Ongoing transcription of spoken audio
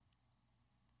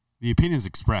The opinions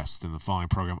expressed in the following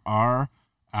program are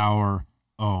our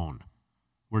own.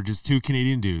 We're just two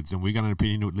Canadian dudes, and we got an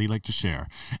opinion we'd like to share,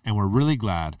 and we're really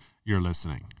glad you're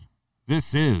listening.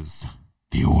 This is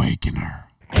The Awakener.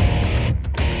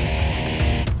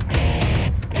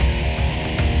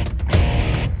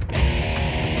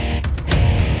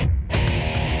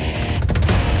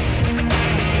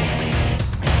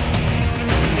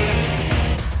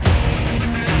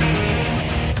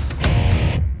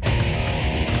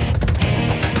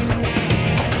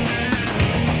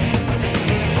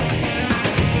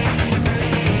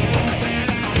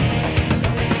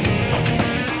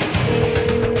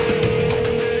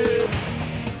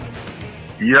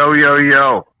 Yo, yo,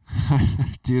 yo.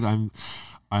 Dude,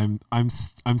 I'm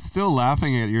still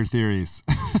laughing at your theories.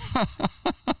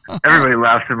 Everybody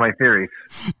laughs at my theories.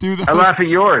 Dude, I laugh at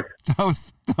yours.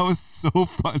 That was so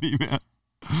funny, man.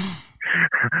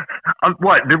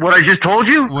 What I just told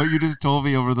you? What you just told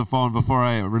me over the phone before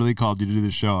I really called you to do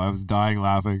the show. I was dying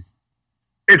laughing.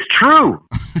 It's true.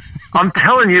 I'm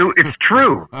telling you, it's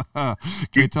true. Can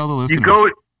you tell the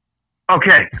listeners?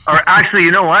 Okay. Or actually,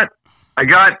 you know what? I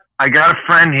got a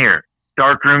friend here,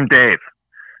 Darkroom Dave.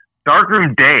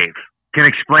 Darkroom Dave can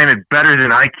explain it better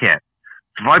than I can.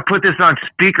 So if I put this on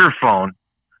speakerphone,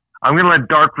 I'm going to let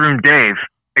Darkroom Dave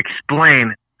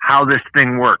explain how this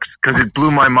thing works because it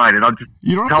blew my mind. And I'll just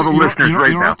tell the listeners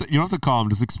right now. You don't have to call him.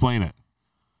 Just explain it.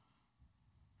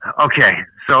 Okay.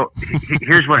 So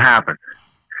here's what happened.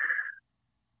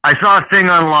 I saw a thing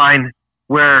online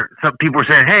where some people were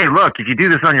saying, hey, look, if you do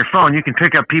this on your phone, you can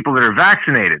pick up people that are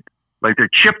vaccinated, like they're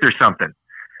chipped or something.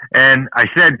 And I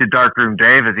said to Darkroom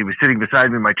Dave, as he was sitting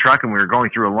beside me in my truck and we were going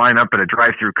through a lineup at a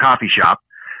drive-through coffee shop,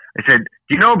 I said,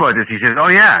 do you know about this? He says, oh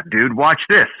yeah, dude, watch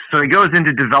this. So he goes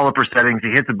into developer settings,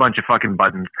 he hits a bunch of fucking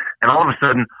buttons, and all of a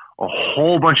sudden, a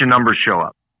whole bunch of numbers show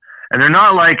up. And they're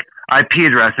not like IP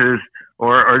addresses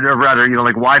or rather,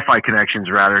 like Wi-Fi connections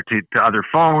rather to other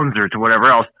phones or to whatever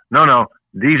else. No,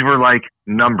 these were like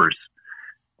numbers.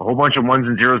 A whole bunch of ones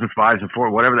and zeros and fives and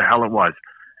four, whatever the hell it was.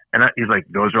 And he's like,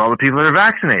 those are all the people that are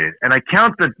vaccinated. And I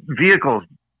count the vehicles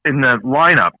in the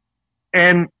lineup,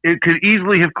 and it could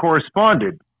easily have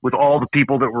corresponded with all the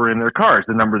people that were in their cars,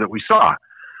 the number that we saw.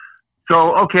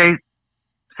 So, okay,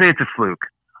 say it's a fluke.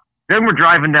 Then we're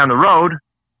driving down the road,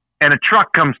 and a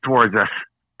truck comes towards us.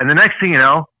 And the next thing you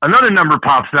know, another number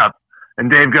pops up. And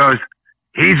Dave goes,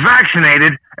 he's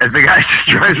vaccinated, as the guy just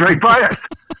drives right by us.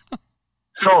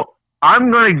 So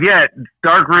I'm going to get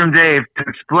Darkroom Dave to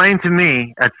explain to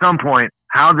me at some point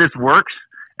how this works,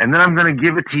 and then I'm going to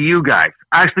give it to you guys.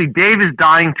 Actually, Dave is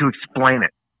dying to explain it.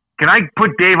 Can I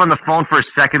put Dave on the phone for a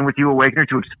second with you, Awakener,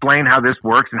 to explain how this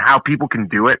works and how people can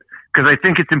do it? Because I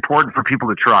think it's important for people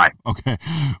to try. Okay,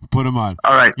 put him on.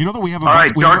 All right. You know that we have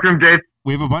Darkroom Dave.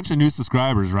 We have a bunch of new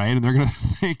subscribers, right? And they're going to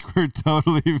think we're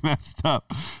totally messed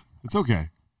up. It's okay.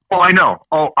 Oh, I know.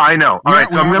 All right,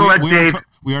 so I'm going to let Dave.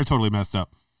 We are totally messed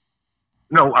up.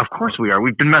 No, of course we are.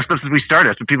 We've been messed up since we started.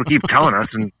 That's what people keep telling us,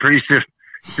 and pretty soon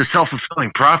it's a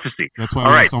self-fulfilling prophecy. That's why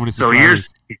we have so many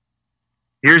subscribers. So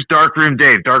here's Darkroom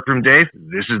Dave. Darkroom Dave,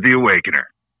 this is the Awakener.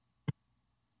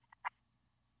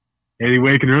 Hey, the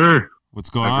Awakener. What's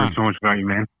going on? I've heard so much about you,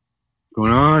 man. What's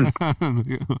going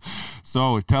on?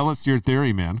 So tell us your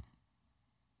theory, man.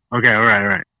 Okay, all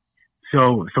right.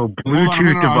 So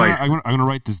Bluetooth device. I'm going to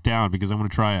write this down because I'm going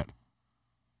to try it.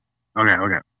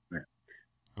 Okay.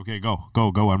 Okay, go.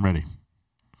 I'm ready.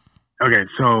 Okay,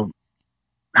 so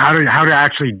how to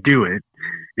actually do it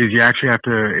is you actually have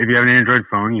to, if you have an Android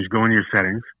phone, you just go into your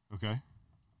settings. Okay.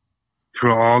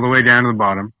 Scroll all the way down to the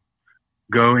bottom.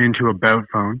 Go into About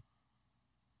Phone.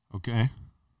 Okay.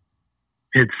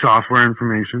 Hit Software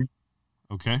Information.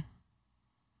 Okay.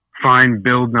 Find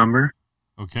Build Number.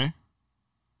 Okay.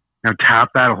 Now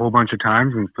tap that a whole bunch of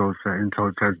times until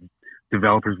it says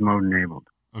Developers Mode Enabled.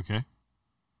 Okay.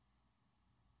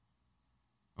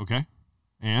 Okay.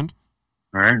 And?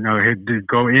 All right. Now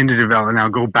go into develop. Now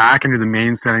go back into the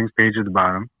main settings page at the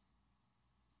bottom.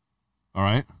 All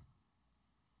right.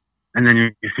 And then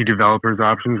you see developers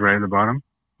options right at the bottom.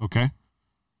 Okay.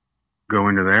 Go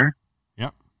into there.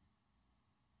 Yep.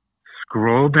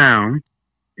 Scroll down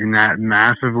in that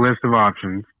massive list of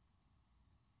options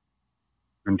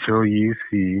until you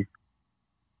see.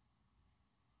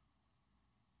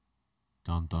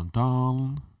 Dun dun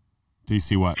dun. Do you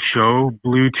see what? Show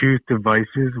Bluetooth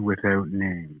devices without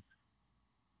names.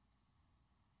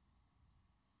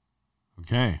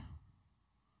 Okay.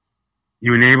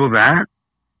 You enable that,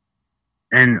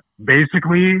 and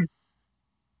basically,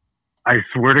 I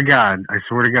swear to God,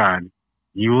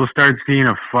 you will start seeing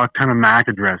a fuck ton of MAC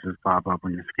addresses pop up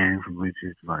when you're scanning for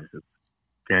Bluetooth devices.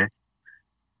 Okay?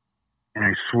 And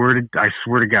I swear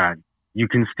to God, you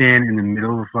can stand in the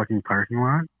middle of a fucking parking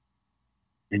lot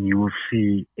and you will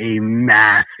see a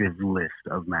massive list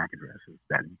of MAC addresses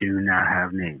that do not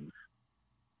have names.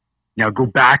 Now go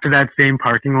back to that same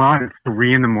parking lot at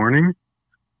 3 a.m.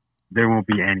 There won't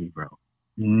be any, bro.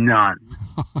 None.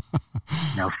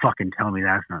 Now fucking tell me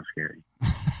that's not scary.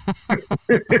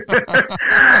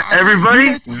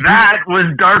 Everybody, that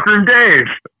was Darkroom Dave.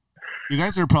 You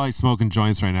guys are probably smoking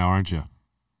joints right now, aren't you?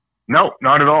 No,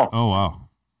 not at all. Oh, wow.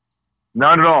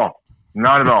 Not at all.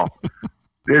 Not at all.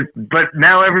 But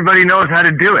now everybody knows how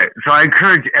to do it. So I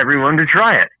encourage everyone to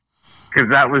try it. Because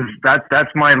that's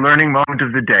my learning moment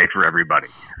of the day for everybody.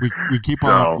 We keep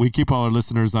all our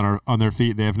listeners on their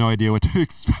feet. They have no idea what to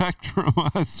expect from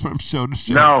us from show to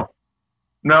show.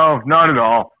 No, not at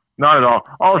all. Not at all.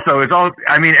 Also,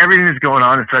 everything that's going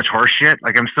on is such horse shit.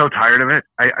 Like, I'm so tired of it.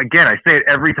 I say it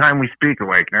every time we speak,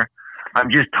 Awakener. I'm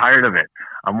just tired of it.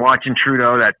 I'm watching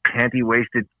Trudeau, that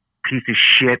panty-waisted piece of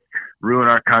shit, ruin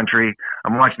our country.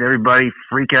 I'm watching everybody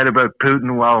freak out about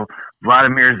Putin while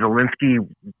Vladimir Zelensky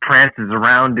prances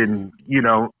around in,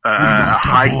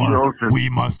 high heels. We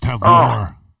must have war.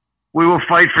 We will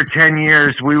fight for 10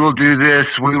 years. We will do this.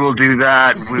 We will do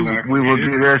that. We will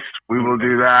do this. We will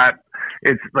do that.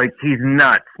 It's like, he's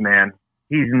nuts, man.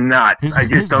 He's nuts.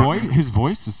 His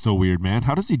voice is so weird, man.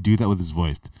 How does he do that with his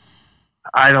voice?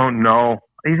 I don't know.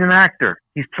 He's an actor.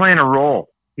 He's playing a role.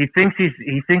 He thinks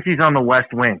he's on the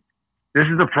West Wing. This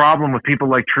is the problem with people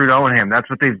like Trudeau and him. That's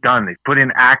what they've done. They've put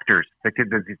in actors that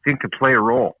they think could play a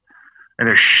role, and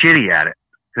they're shitty at it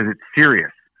because it's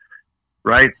serious,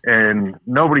 right? And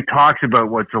nobody talks about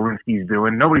what Zelensky's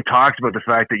doing. Nobody talks about the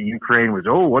fact that Ukraine was,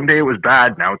 one day it was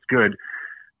bad, now it's good,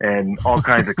 and all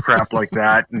kinds of crap like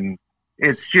that. And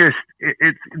it's just,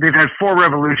 they've had 4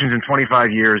 revolutions in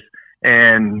 25 years,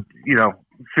 and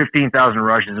 15,000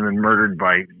 Russians have been murdered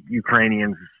by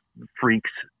Ukrainians, freaks,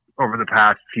 over the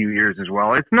past few years as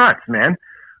well. It's nuts, man.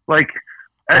 Like,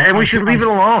 and we should leave it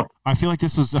alone. I feel like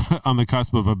this was on the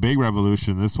cusp of a big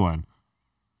revolution, this one.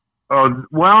 Oh,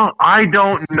 well, I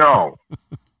don't know.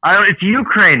 It's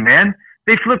Ukraine, man.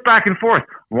 They flip back and forth.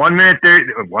 One minute they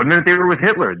were with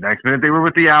Hitler. The next minute they were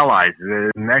with the Allies.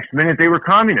 The next minute they were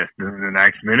communists. And the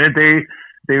next minute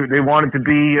they wanted to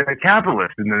be a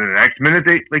capitalist. And then the next minute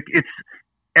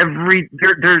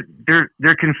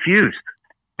they're confused.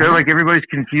 They're like everybody's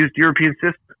confused European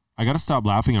system. I got to stop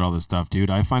laughing at all this stuff, dude.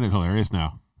 I find it hilarious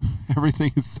now.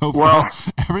 Everything is so funny.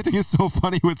 Everything is so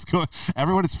funny.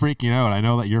 Everyone is freaking out. I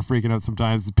know that you're freaking out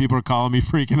sometimes. People are calling me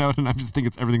freaking out, and I just think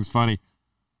everything's funny.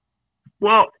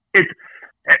 Well,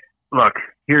 look,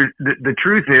 here's the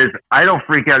truth is I don't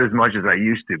freak out as much as I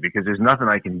used to because there's nothing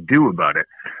I can do about it.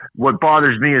 What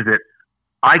bothers me is that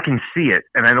I can see it,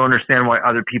 and I don't understand why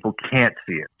other people can't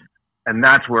see it. And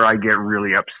that's where I get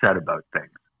really upset about things.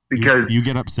 Because you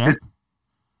get upset?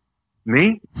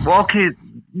 Me? Well, okay,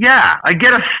 yeah, I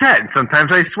get upset.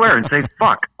 Sometimes I swear and say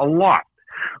fuck a lot.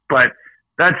 But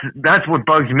that's what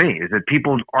bugs me is that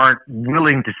people aren't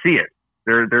willing to see it.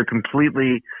 They're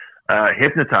completely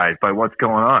hypnotized by what's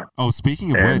going on. Oh,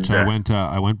 speaking of which,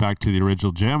 I went back to the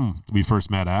original gym we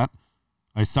first met at.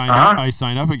 I signed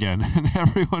up again, and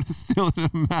everyone is still in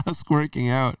a mask working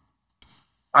out.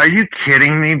 Are you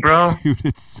kidding me, bro? Dude,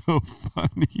 it's so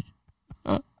funny.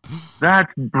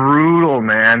 That's brutal,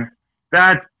 man.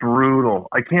 That's brutal.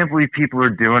 I can't believe people are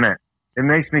doing it. It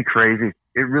makes me crazy.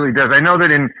 It really does. I know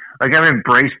that I'm in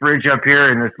Bracebridge up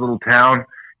here in this little town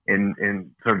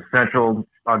in sort of central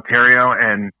Ontario,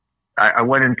 and I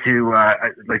went into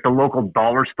the local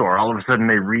dollar store. All of a sudden,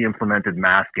 they re-implemented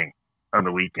masking on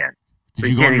the weekend.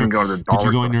 Did you can't even go to the dollar store. Did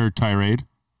you go in your tirade?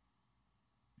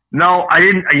 No, I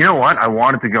didn't. You know what? I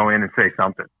wanted to go in and say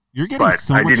something. You're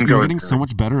getting so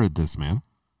much better at this, man.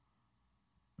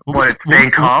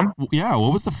 Staying calm? Yeah.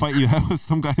 What was the fight you had with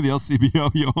some guy in the LCBO?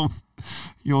 You almost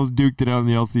duked it out in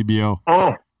the LCBO.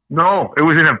 Oh no! It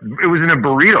was in a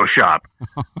burrito shop.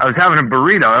 I was having a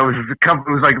burrito. It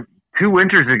was like 2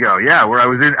 winters ago. Yeah, where I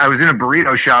was in a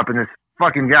burrito shop, and this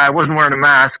fucking guy wasn't wearing a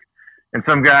mask, and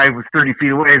some guy was 30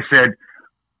 feet away and said,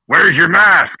 "Where's your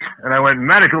mask?" And I went,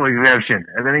 "Medical exemption."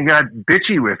 And then he got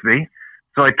bitchy with me,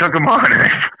 so I took him on. And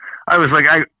I was like,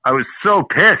 I was so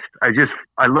pissed.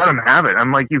 I let him have it.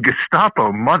 I'm like, "You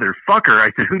Gestapo motherfucker."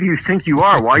 I said, "Who do you think you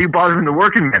are? Why are you bothering the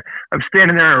working man?" I'm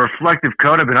standing there in a reflective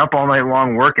coat. I've been up all night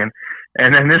long working.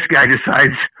 And then this guy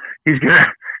decides he's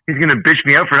gonna bitch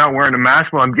me out for not wearing a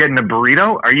mask while I'm getting a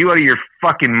burrito. Are you out of your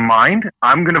fucking mind?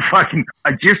 I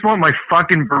just want my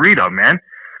fucking burrito, man.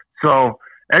 So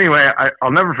anyway,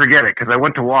 I'll never forget it because I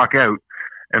went to walk out,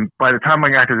 And by the time I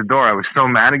got to the door, I was so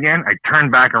mad again. I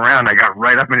turned back around. I got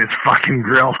right up in his fucking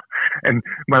grill. And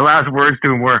my last words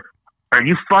to him were, "Are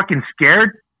you fucking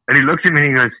scared?" And he looks at me and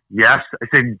he goes, "Yes." I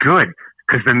said, "Good.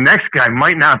 Because the next guy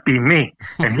might not be me.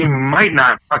 And he might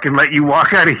not fucking let you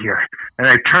walk out of here." And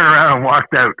I turned around and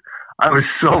walked out. I was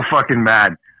so fucking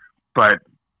mad. But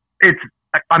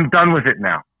I'm done with it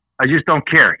now. I just don't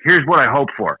care. Here's what I hope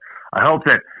for. I hope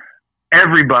that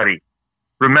everybody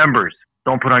remembers,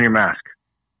 don't put on your mask.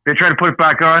 They try to put it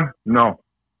back on? No.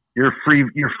 You're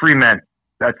free men.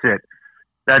 That's it.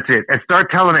 That's it. And start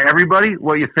telling everybody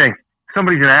what you think. If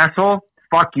somebody's an asshole,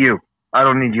 fuck you. I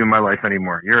don't need you in my life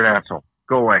anymore. You're an asshole.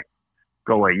 Go away.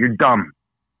 Go away. You're dumb.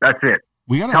 That's it.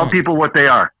 We gotta tell people what they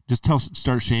are. Just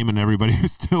start shaming everybody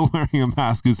who's still wearing a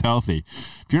mask who's healthy.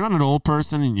 If you're not an old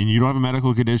person and you don't have a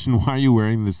medical condition, why are you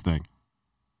wearing this thing?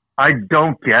 I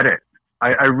don't get it.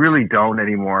 I really don't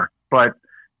anymore. But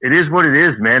it is what it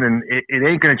is, man, and it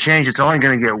ain't going to change. It's only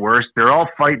going to get worse. They're all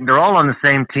fighting. They're all on the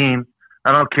same team.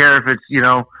 I don't care if it's,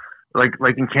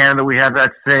 like in Canada, we have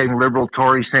that saying, liberal,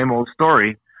 Tory, same old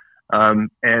story.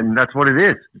 And that's what it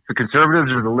is. It's the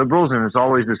conservatives or the liberals, and it's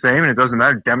always the same. And it doesn't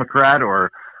matter, Democrat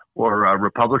or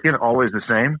Republican, always the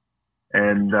same.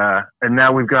 And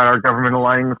now we've got our government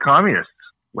aligning with communists,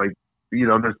 like, with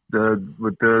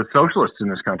the socialists in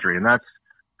this country. And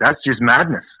that's just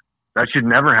madness. That should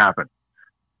never happen.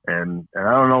 And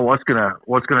I don't know what's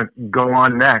gonna go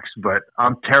on next, but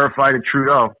I'm terrified of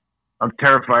Trudeau. I'm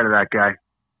terrified of that guy.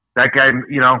 That guy,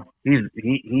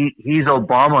 he's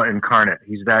Obama incarnate.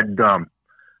 He's that dumb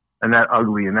and that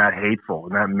ugly and that hateful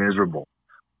and that miserable.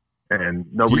 And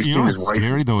nobody's seen his wife.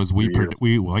 Scary though is we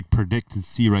predict and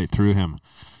see right through him.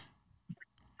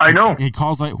 I know. He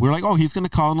calls we're like, oh, he's going to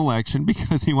call an election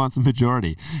because he wants a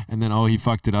majority, and then he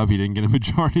fucked it up. He didn't get a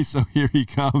majority, so here he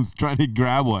comes trying to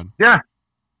grab one.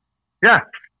 Yeah,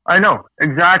 I know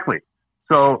exactly.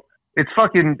 So it's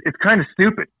kind of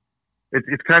stupid.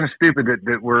 It's kind of stupid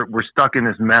that we're stuck in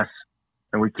this mess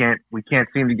and we can't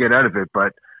seem to get out of it.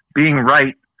 But being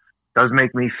right does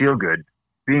make me feel good.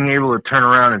 Being able to turn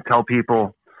around and tell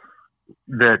people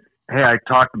that, hey, I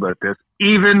talked about this.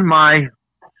 Even my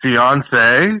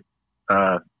fiance,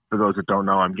 for those that don't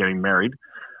know, I'm getting married.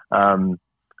 Even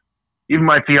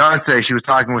my fiance, she was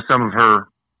talking with some of her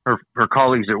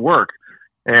colleagues at work.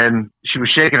 And she was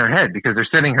shaking her head because they're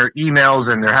sending her emails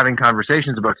and they're having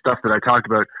conversations about stuff that I talked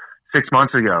about 6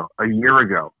 months ago, a year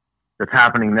ago, that's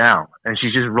happening now. And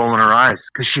she's just rolling her eyes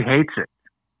because she hates it.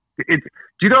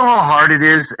 Do you know how hard it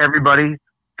is, everybody,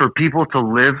 for people to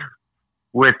live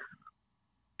with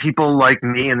people like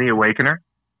me and the Awakener?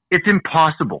 It's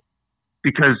impossible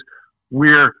because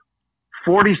we're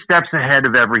 40 steps ahead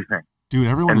of everything. Dude,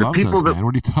 everyone loves us, man.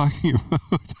 What are you talking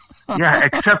about? Yeah,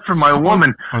 except for my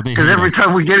woman, because every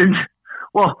time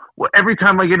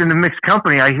I get into mixed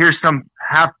company, I hear some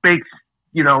half-baked,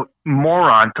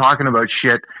 moron talking about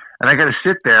shit, and I got to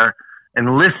sit there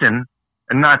and listen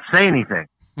and not say anything.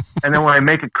 And then when I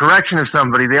make a correction of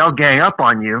somebody, they all gang up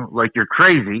on you like you're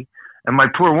crazy, and my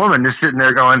poor woman just sitting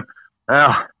there going,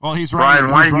 "Oh, well, he's right.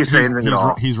 Brian, why did you say anything at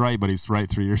all?" He's right, but he's right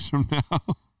 3 years from now.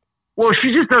 Well,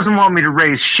 she just doesn't want me to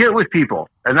raise shit with people,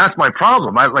 and that's my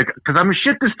problem. Because I'm a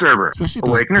shit disturber. Especially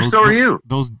Awakener, so are you.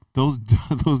 Those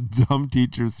dumb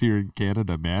teachers here in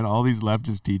Canada, man. All these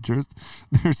leftist teachers,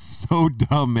 they're so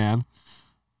dumb, man.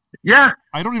 Yeah.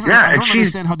 I don't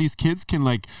understand how these kids can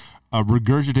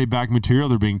regurgitate back material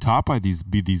they're being taught by these.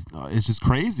 It's just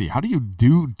crazy. How do you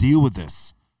deal with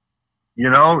this?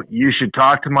 You should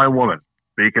talk to my woman.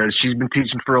 Because she's been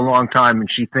teaching for a long time and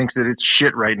she thinks that it's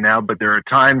shit right now. But there are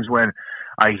times when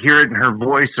I hear it in her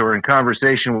voice or in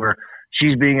conversation where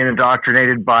she's being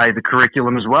indoctrinated by the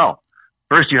curriculum as well.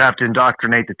 First, you have to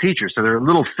indoctrinate the teacher. So there are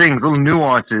little things, little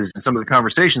nuances in some of the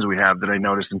conversations we have that I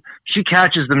notice. And she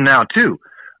catches them now too.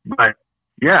 But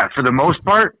yeah, for the most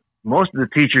part, most of the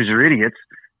teachers are idiots.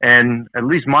 And at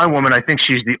least my woman, I think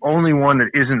she's the only one that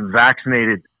isn't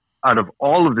vaccinated out of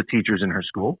all of the teachers in her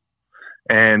school.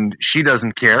 And she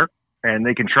doesn't care, and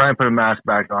they can try and put a mask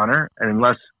back on her, and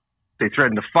unless they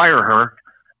threaten to fire her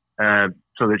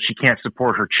so that she can't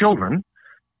support her children,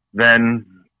 then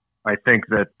I think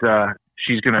that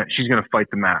she's gonna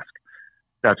fight the mask.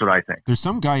 That's what I think. There's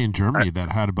some guy in Germany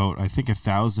that had about, I think,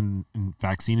 1,000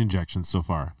 vaccine injections so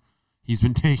far. He's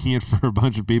been taking it for a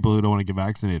bunch of people who don't want to get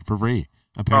vaccinated for free,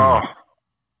 apparently. Oh,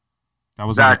 that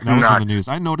was on the news.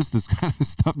 I noticed this kind of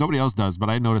stuff. Nobody else does, but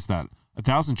I noticed that.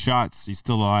 1,000 shots. He's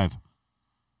still alive.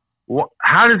 Well,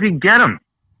 how does he get them?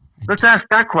 Let's ask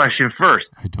that question first.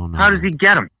 I don't know. How does he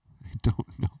get them? I don't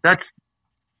know.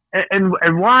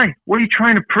 And why? What are you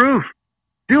trying to prove?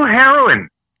 Do heroin.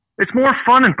 It's more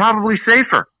fun and probably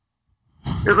safer.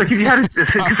 It's like if you had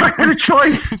a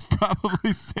choice. It's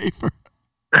probably safer.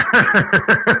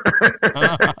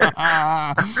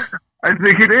 I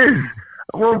think it is.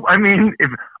 Well, I mean,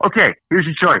 here's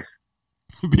your choice.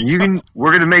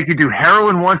 We're going to make you do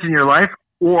heroin once in your life,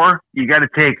 or you got to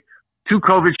take 2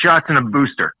 COVID shots and a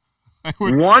booster.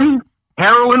 One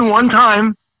heroin one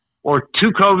time, or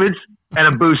 2 COVIDs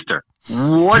and a booster.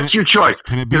 What's your choice?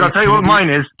 Because I'll tell you what mine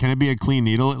is. Can it be a clean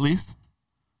needle at least?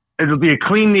 It'll be a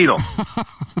clean needle.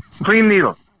 Clean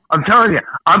needle. I'm telling you,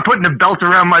 I'm putting a belt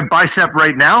around my bicep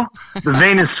right now. The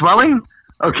vein is swelling.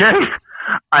 Okay,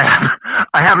 I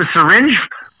have a syringe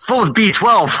full of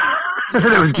B12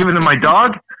 that I was given to my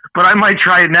dog, but I might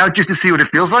try it now just to see what it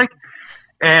feels like.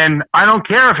 And I don't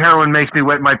care if heroin makes me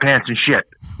wet my pants and shit.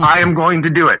 I am going to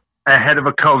do it ahead of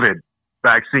a COVID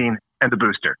vaccine and the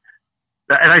booster.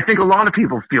 And I think a lot of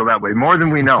people feel that way more than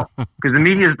we know, because the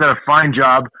media has done a fine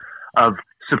job of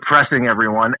suppressing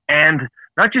everyone, and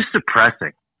not just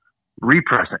suppressing,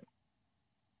 repressing.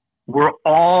 We're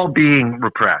all being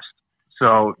repressed.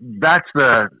 So that's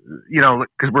because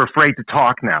we're afraid to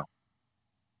talk now.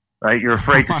 Right? You're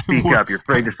afraid to speak up. You're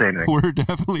afraid to say anything. We're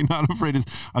definitely not afraid.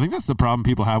 I think that's the problem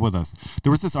people have with us.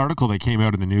 There was this article that came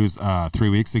out in the news 3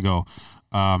 weeks ago.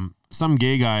 Some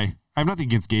gay guy, I have nothing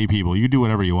against gay people. You do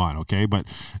whatever you want, okay? But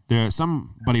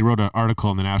somebody wrote an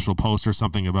article in the National Post or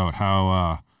something about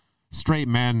how straight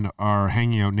men are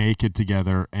hanging out naked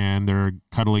together and they're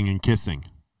cuddling and kissing.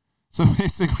 So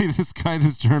basically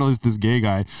this journalist, this gay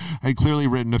guy, had clearly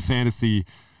written a fantasy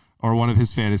or one of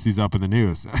his fantasies up in the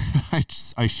news.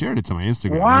 I shared it to my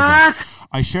Instagram. What?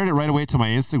 I shared it right away to my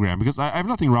Instagram because I have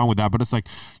nothing wrong with that, but it's like,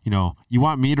 you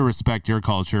want me to respect your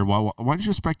culture. Why don't you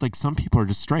respect, like, some people are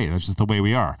just straight. That's just the way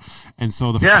we are. And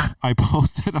so I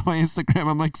posted on my Instagram,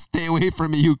 I'm like, stay away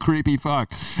from me, you creepy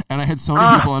fuck. And I had so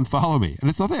many people unfollow me.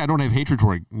 And it's nothing, I don't have hatred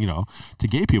toward, to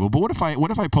gay people. But what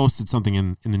if I posted something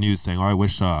in the news saying, I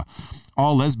wish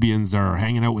all lesbians are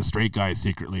hanging out with straight guys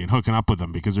secretly and hooking up with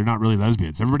them because they're not really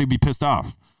lesbians. Everybody would be pissed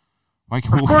off. Of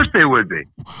course they would be.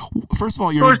 First of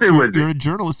all, you're a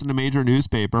journalist in a major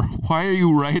newspaper. Why are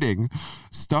you writing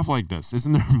stuff like this?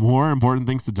 Isn't there more important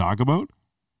things to talk about?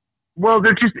 Well,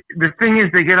 the thing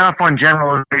is they get off on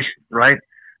generalization, right?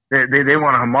 They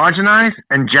want to homogenize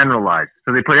and generalize.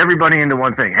 So they put everybody into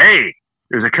one thing. Hey,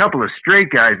 there's a couple of straight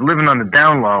guys living on the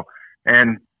down low,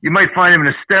 and you might find them in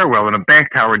a stairwell in a bank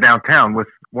tower downtown with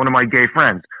one of my gay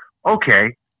friends.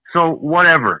 Okay, so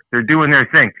whatever. They're doing their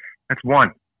thing. That's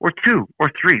 1 or 2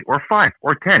 or 3 or 5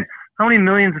 or 10. How many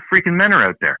millions of freaking men are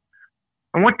out there?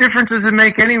 And what difference does it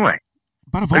make anyway?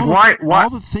 But of all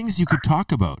the things you could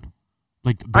talk about,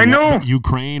 like the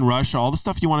Ukraine, Russia, all the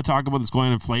stuff you want to talk about that's going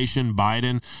on, inflation,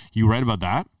 Biden, you write about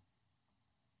that?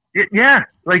 Yeah,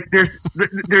 like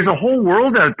there's a whole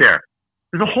world out there.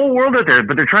 There's a whole world out there,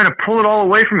 but they're trying to pull it all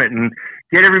away from it and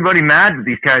get everybody mad with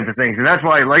these kinds of things. And that's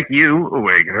why, like you,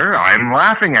 Awakener, I'm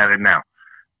laughing at it now.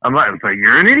 It's like,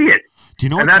 you're an idiot. Do you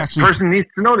know that person needs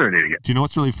to know they're an idiot. Do you know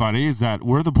what's really funny is that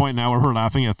we're at the point now where we're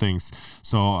laughing at things.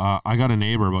 So I got a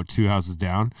neighbor about 2 houses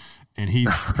down, and he's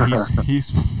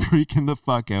freaking the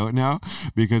fuck out now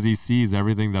because he sees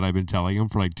everything that I've been telling him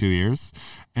for like 2 years,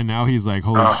 and now he's like,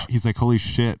 holy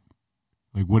shit.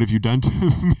 Like, what have you done to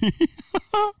me?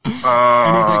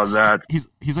 And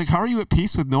he's like, how are you at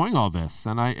peace with knowing all this?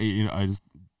 And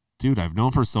dude, I've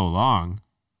known for so long,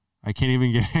 I can't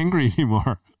even get angry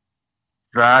anymore.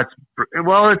 There's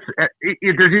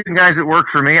even guys that work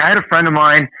for me. I had a friend of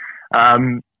mine.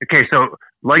 So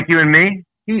like you and me,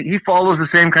 he follows the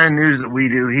same kind of news that we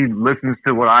do. He listens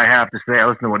to what I have to say. I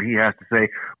listen to what he has to say.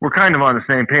 We're kind of on the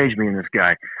same page, me and this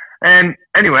guy. And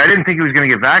anyway, I didn't think he was going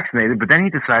to get vaccinated, but then he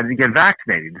decided to get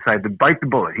vaccinated. He decided to bite the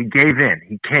bullet. He gave in.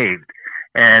 He caved.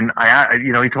 And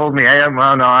he told me, hey,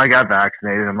 well, no, I got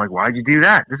vaccinated. I'm like, why'd you do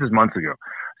that? This is months ago.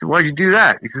 So why'd you do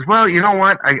that? He says, well, you know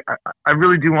what? I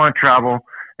really do want to travel,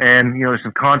 and there's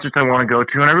some concerts I want to go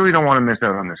to, and I really don't want to miss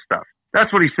out on this stuff.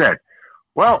 That's what he said.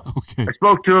 Well, okay. I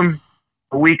spoke to him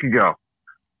a week ago.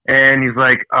 And he's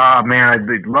like, oh, man,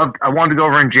 I wanted to go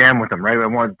over and jam with him, right? I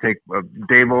wanted to take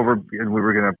Dave over, and we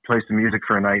were going to play some music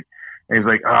for a night. And he's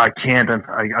like, oh, I can't.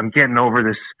 I'm getting over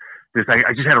this.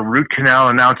 I just had a root canal,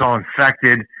 and now it's all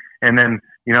infected. And then,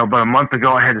 about a month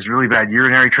ago, I had this really bad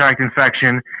urinary tract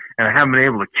infection, and I haven't been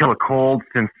able to kill a cold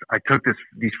since I took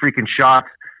these freaking shots.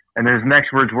 And then his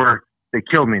next words were, they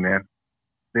killed me, man.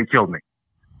 They killed me.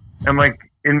 I'm like,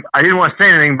 and I didn't want to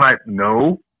say anything, but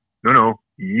no,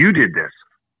 you did this.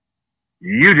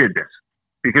 You did this,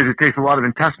 because it takes a lot of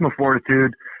intestinal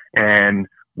fortitude and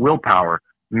willpower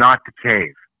not to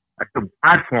cave. I feel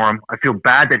bad for him. I feel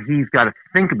bad that he's got to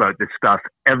think about this stuff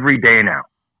every day now.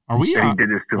 Are we? that he did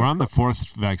this to We're him. on the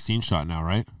 4th vaccine shot now,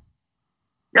 right?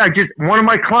 Yeah, one of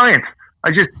my clients.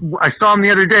 I saw him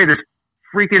the other day. This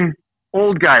freaking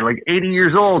old guy, like 80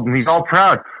 years old, and he's all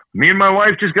proud. Me and my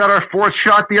wife just got our 4th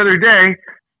shot the other day,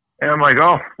 and I'm like,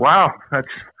 oh wow,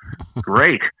 that's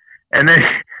great. And then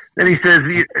he says,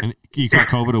 And he got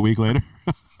COVID a week later.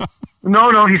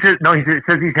 no, he says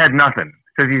he's had nothing.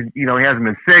 Says he hasn't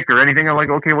been sick or anything. I'm like,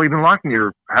 okay, well, you've been locked in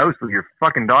your house with your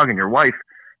fucking dog and your wife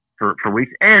for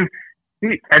weeks, and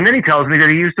then he tells me that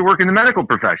he used to work in the medical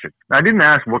profession. I didn't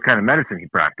ask what kind of medicine he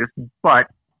practiced, but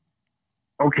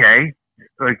okay,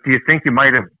 like, do you think you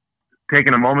might have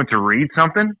taken a moment to read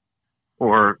something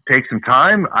or take some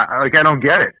time? I don't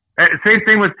get it. Same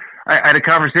thing with, I had a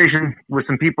conversation with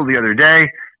some people the other day,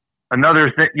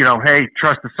 another thing, hey,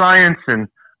 trust the science and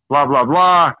blah, blah,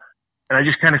 blah. And I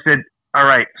just kind of said, all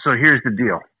right, so here's the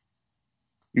deal.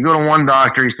 You go to one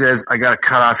doctor, he says, I got to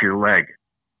cut off your leg.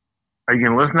 Are you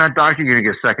going to listen to that doctor? You're going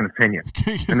to get a second opinion.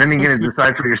 And then you're going to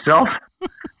decide for yourself?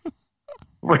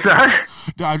 What's that?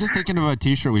 No, I'm just thinking of a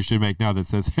T-shirt we should make now that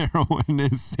says heroin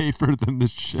is safer than the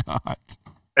shot.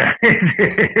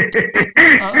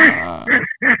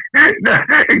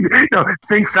 No,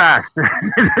 think fast.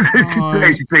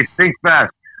 They should say think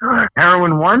fast.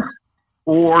 Heroin once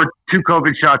or 2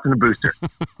 COVID shots in the booster.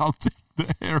 I'll take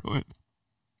the heroin.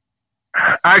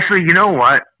 Actually, you know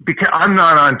what? Because I'm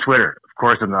not on Twitter. Of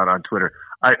course I'm not on Twitter.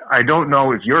 I don't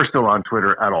know if you're still on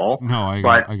Twitter at all. No, I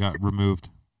got removed.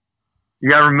 You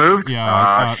got removed?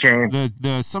 Yeah. Shame.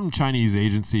 Some Chinese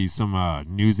agency, some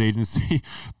news agency,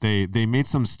 they made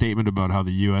some statement about how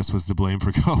the U.S. was to blame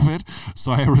for COVID.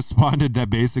 So I responded that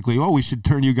basically, we should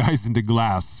turn you guys into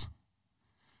glass.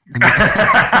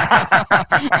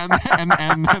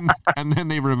 And then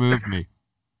they removed me.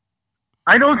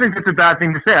 I don't think that's a bad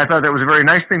thing to say. I thought that was a very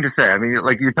nice thing to say. I mean,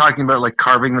 like, you're talking about like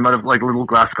carving them out of like little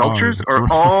glass sculptures,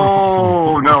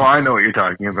 no, I know what you're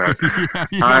talking about. Yeah,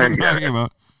 you know what I'm talking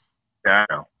about. Yeah,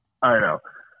 I know.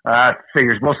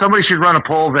 Figures. Well, somebody should run a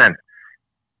poll then.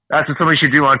 That's what somebody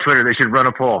should do on Twitter. They should run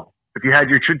a poll. If you had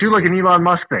do like an Elon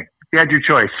Musk thing. If you had your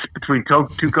choice between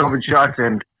 2 COVID shots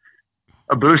and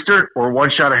a booster or 1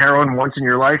 shot of heroin once in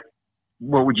your life,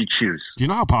 what would you choose? Do you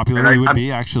know how popular we would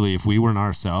be actually if we weren't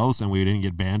ourselves and we didn't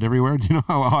get banned everywhere? Do you know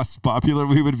how popular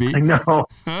we would be? I know.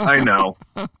 I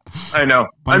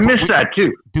miss that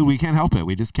too. Dude, we can't help it.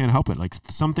 We just can't help it. Like,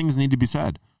 some things need to be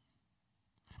said.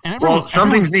 And everyone's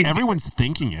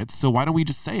thinking it, so why don't we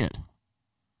just say it?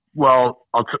 Well,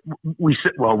 we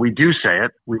do say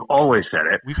it. We've always said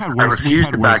it. We've had worse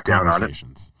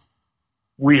conversations.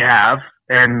 We have,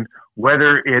 and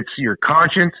whether it's your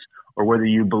conscience or whether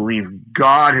you believe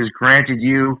God has granted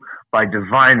you by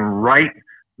divine right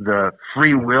the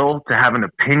free will to have an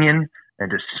opinion and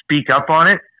to speak up on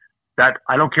it, that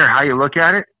I don't care how you look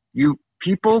at it,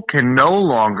 people can no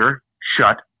longer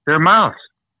shut their mouths.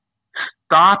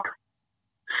 Stop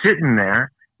sitting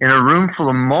there in a room full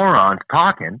of morons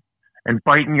talking and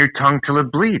biting your tongue till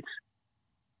it bleeds,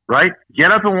 right?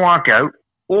 Get up and walk out,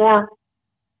 or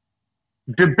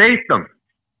debate them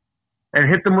and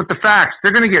hit them with the facts.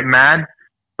 They're going to get mad,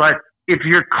 but if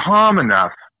you're calm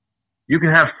enough, you can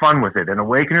have fun with it. And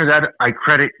Awakener, that I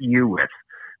credit you with,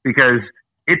 because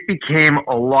it became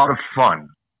a lot of fun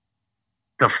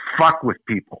to fuck with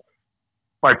people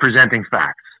by presenting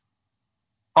facts.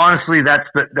 Honestly, that's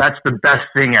the best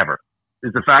thing ever,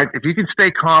 is the fact if you can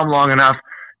stay calm long enough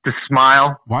to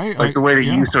smile, the way that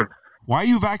you sort of. Why are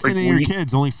you vaccinating your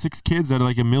kids? Only 6 kids out of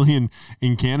like 1 million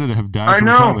in Canada have died from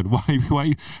COVID.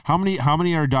 Why? How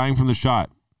many are dying from the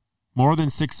shot? More than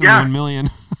 6 in 1 million.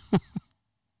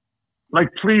 Like,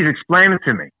 please explain it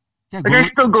to me. Yeah, I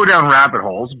still go down rabbit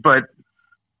holes, but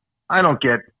I don't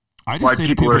get why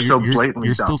people are so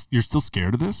blatantly dumb. You're still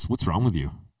scared of this? What's wrong with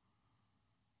you?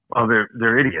 Well,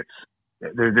 they're idiots.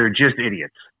 They're just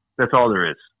idiots. That's all there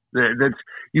is.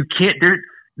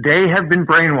 They have been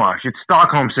brainwashed. It's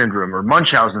Stockholm syndrome or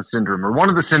Munchausen syndrome or one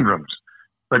of the syndromes,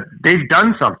 but they've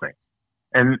done something.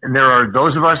 And there are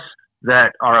those of us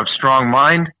that are of strong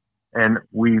mind and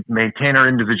we maintain our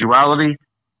individuality.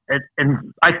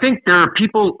 And I think there are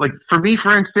people, like for me,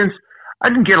 for instance, I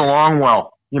didn't get along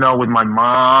well, with my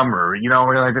mom or,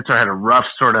 that's why I had a rough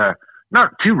sort of,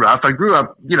 not too rough. I grew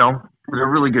up, with a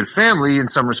really good family in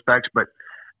some respects, but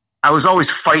I was always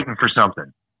fighting for something.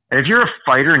 And if you're a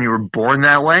fighter and you were born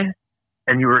that way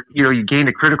and you gained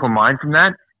a critical mind from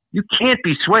that, you can't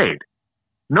be swayed.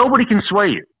 Nobody can sway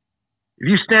you. If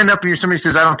you stand up and somebody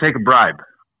says, I don't take a bribe,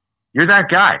 you're that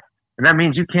guy. And that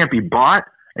means you can't be bought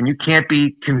and you can't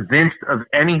be convinced of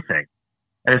anything.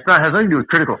 And has nothing to do with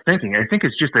critical thinking. I think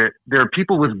it's just that there are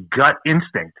people with gut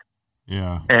instinct.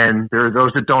 Yeah. And there are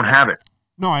those that don't have it.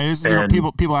 No, it is.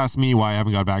 People ask me why I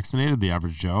haven't got vaccinated. The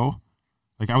average Joe,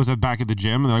 like I was back at the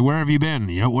gym, and they're like, "Where have you been?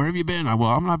 Yeah, where have you been?" Well,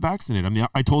 I'm not vaccinated.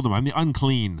 I told them I'm the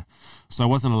unclean, so I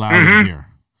wasn't allowed in here.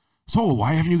 So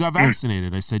why haven't you got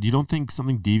vaccinated? I said, "You don't think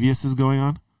something devious is going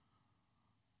on?"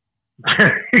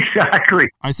 Exactly.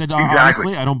 I said,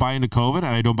 honestly, I don't buy into COVID and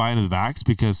I don't buy into the vax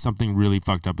because something really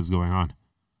fucked up is going on.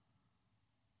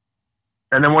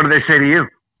 And then what do they say to you?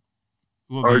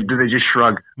 Well, or do they just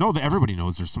shrug? No, everybody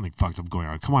knows there's something fucked up going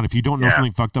on. Come on, if you don't know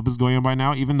something fucked up is going on by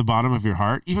now, even the bottom of your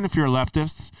heart, even if you're a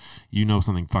leftist, you know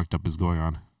something fucked up is going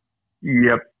on.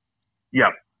 Yep.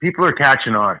 People are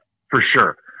catching on, for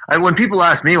sure. When people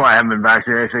ask me why I haven't been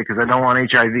vaccinated, I say, because I don't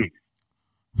want HIV.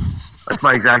 That's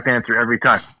my exact answer every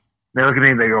time. They look at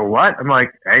me and they go, what? I'm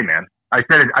like, hey, man, I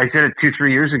said it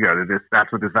 2-3 years ago that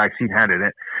that's what this vaccine had in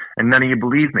it, and none of you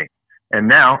believe me. And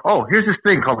now, here's this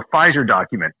thing called the Pfizer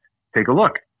document. Take a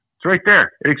look. It's right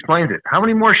there. It explains it. How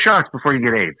many more shots before you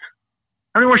get AIDS?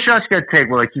 How many more shots you got to take?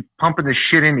 Well, they keep pumping this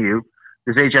shit into you,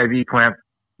 this HIV clamp,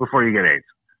 before you get AIDS.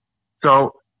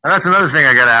 So that's another thing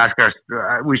I got to ask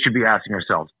we should be asking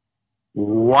ourselves.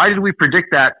 Why did we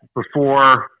predict that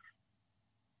before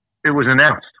it was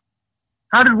announced?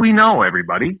 How did we know,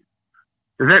 everybody?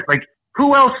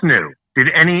 Who else knew? Did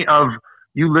any of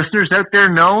you listeners out there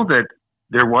know that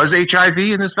there was HIV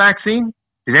in this vaccine?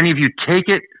 Did any of you take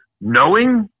it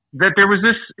knowing that there was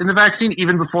this in the vaccine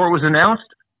even before it was announced?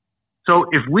 So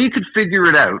if we could figure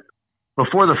it out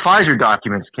before the Pfizer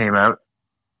documents came out,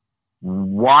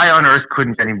 why on earth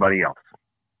couldn't anybody else?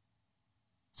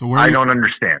 So I don't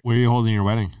understand. Where are you holding your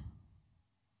wedding?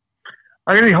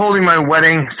 I'm going to be holding my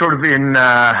wedding sort of in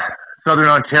Southern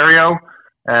Ontario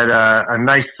at a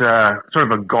nice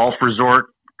sort of a golf resort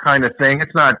kind of thing.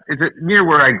 It's near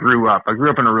where I grew up. I grew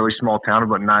up in a really small town of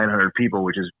about 900 people,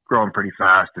 which is growing pretty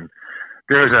fast. And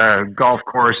there's a golf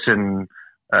course and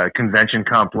a convention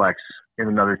complex in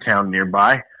another town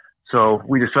nearby. So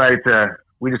we decided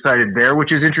there,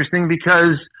 which is interesting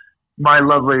because my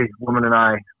lovely woman and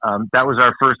I, that was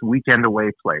our first weekend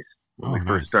away place when we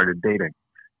first started dating.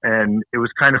 And it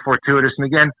was kind of fortuitous. And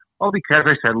again, all because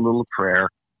I said a little prayer,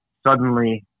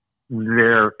 suddenly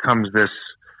there comes this,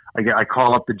 I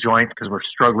call up the joint because we're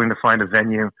struggling to find a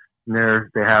venue. And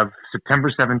they have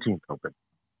September 17th open.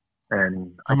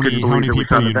 And how many people are you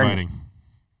inviting?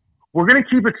 We're going to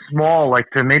keep it small, like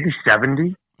to maybe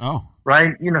 70. Oh.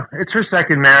 Right? You know, it's her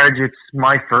second marriage. It's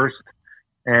my first.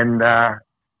 And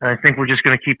I think we're just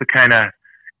going to keep it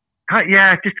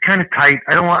just kind of tight.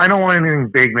 I don't want anything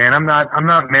big, man. I'm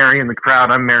not marrying the crowd.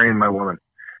 I'm marrying my woman.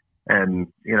 And,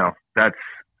 you know, that's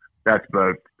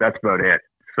about it.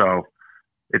 So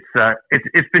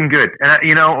it's been good. And,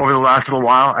 you know, over the last little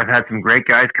while, I've had some great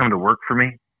guys come to work for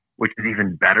me, which is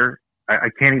even better. I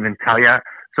can't even tell you.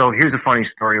 So here's a funny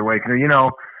story, Awakener. You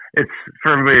know, it's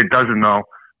for everybody that doesn't know,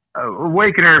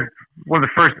 Awakener, one of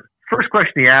the first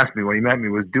question he asked me when he met me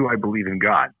was, do I believe in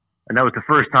God? And that was the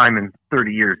first time in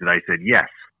 30 years that I said yes.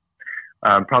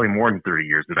 Probably more than 30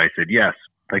 years that I said yes.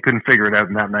 I couldn't figure it out,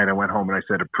 and that night I went home and I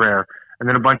said a prayer, and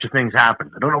then a bunch of things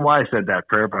happened. I don't know why I said that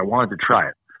prayer, but I wanted to try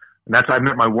it. And that's I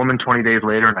met my woman 20 days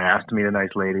later, and I asked to meet a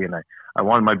nice lady, and I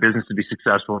wanted my business to be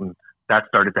successful, and that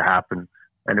started to happen,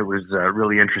 and it was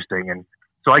really interesting. And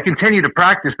so I continue to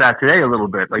practice that today a little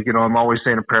bit. Like, you know, I'm always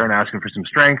saying a prayer and asking for some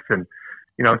strength and,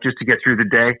 you know, just to get through the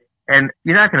day. And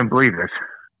you're not going to believe this.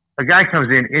 A guy comes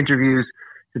in, interviews.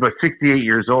 He's about 68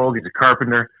 years old. He's a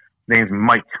carpenter. His name's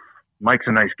Mike. Mike's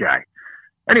a nice guy.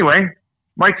 Anyway,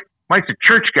 Mike's a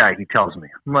church guy, he tells me.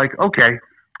 I'm like, okay.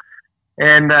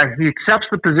 And he accepts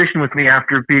the position with me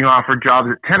after being offered jobs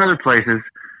at 10 other places.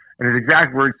 And his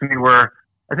exact words to me were,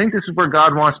 I think this is where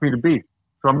God wants me to be.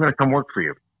 So I'm going to come work for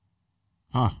you.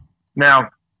 Huh. Now,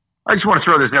 I just want to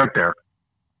throw this out there.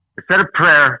 I said a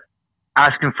prayer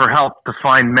asking for help to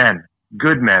find men,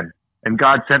 good men, and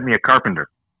God sent me a carpenter.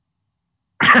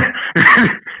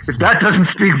 If that doesn't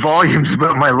speak volumes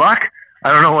about my luck,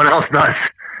 I don't know what else does.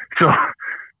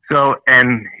 So,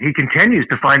 and he continues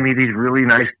to find me these really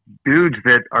nice dudes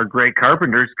that are great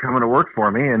carpenters coming to work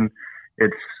for me. And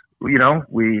it's, you know,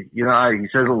 he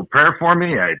says a little prayer for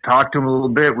me. I talk to him a little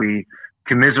bit. We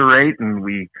commiserate and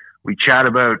we chat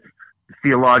about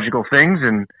theological things,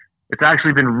 and it's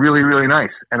actually been really, really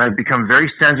nice. And I've become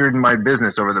very centered in my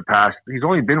business over the past, he's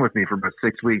only been with me for about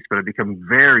 6 weeks, but I've become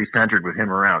very centered with him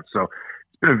around. So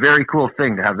it's been a very cool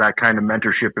thing to have that kind of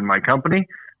mentorship in my company.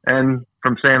 And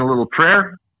from saying a little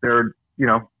prayer,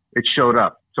 it showed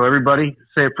up. So everybody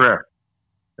say a prayer.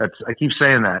 I keep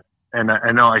saying that. And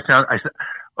I know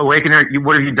Awakener,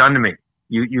 what have you done to me?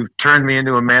 You've turned me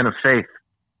into a man of faith.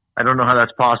 I don't know how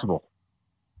that's possible.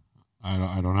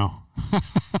 I don't know.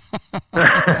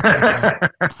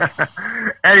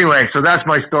 Anyway, so that's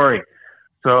my story.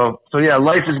 So yeah,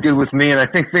 life is good with me, and I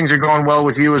think things are going well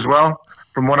with you as well.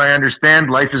 From what I understand,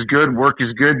 life is good, work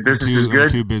is good, business is good. I'm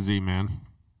too busy, man.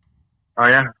 Oh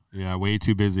yeah. Yeah, way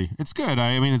too busy. It's good.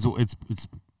 I mean, it's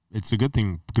a good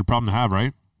thing, good problem to have,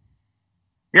 right?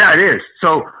 Yeah, it is.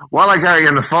 So while I got you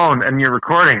on the phone and you're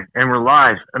recording and we're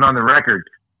live and on the record,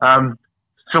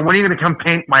 so when are you going to come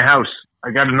paint my house?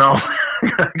 I got to know.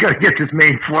 I got to get this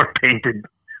main floor painted.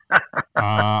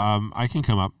 I can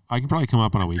come up. I can probably come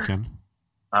up on a weekend.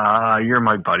 You're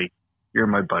my buddy. You're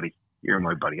my buddy. You're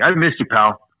my buddy. I miss you,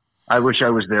 pal. I wish I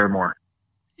was there more.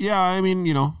 Yeah, I mean,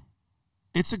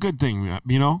 it's a good thing.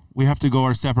 We have to go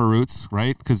our separate routes,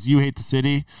 right? Because you hate the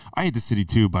city. I hate the city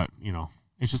too, but,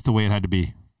 it's just the way it had to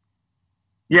be.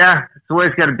 Yeah, it's the way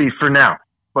it's got to be for now.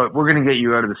 But we're going to get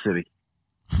you out of the city.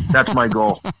 That's my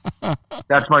goal.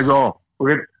 That's my goal.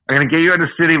 I'm going to get you out of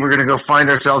the city. We're going to go find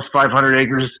ourselves 500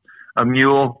 acres, a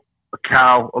mule, a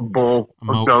cow, a bull,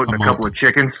 a goat, and a couple of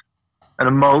chickens, and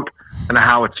a moat, and a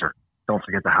howitzer. Don't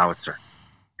forget the howitzer.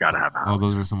 Got to have a howitzer. Oh,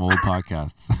 those are some old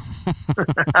podcasts.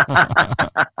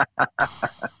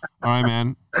 All right,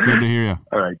 man. It's good to hear you.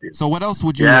 All right, dude. So what else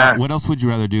would you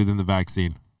rather do than the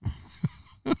vaccine?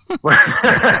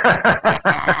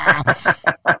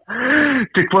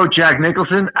 To quote Jack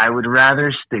Nicholson, I would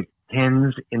rather stick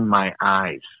pins in my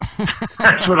eyes.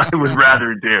 That's what I would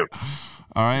rather do.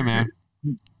 All right, man.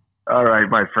 All right,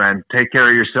 my friend. Take care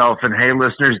of yourself. And hey,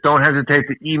 listeners, don't hesitate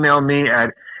to email me at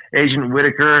Agent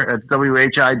Whitaker, that's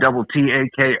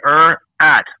WHITTAKer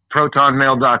at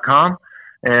protonmail.com.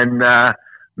 And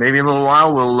maybe in a little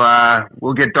while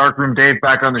we'll get Darkroom Dave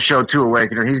back on the show too,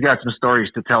 Awakener. He's got some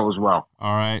stories to tell as well.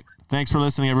 All right. Thanks for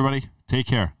listening, everybody. Take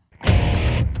care.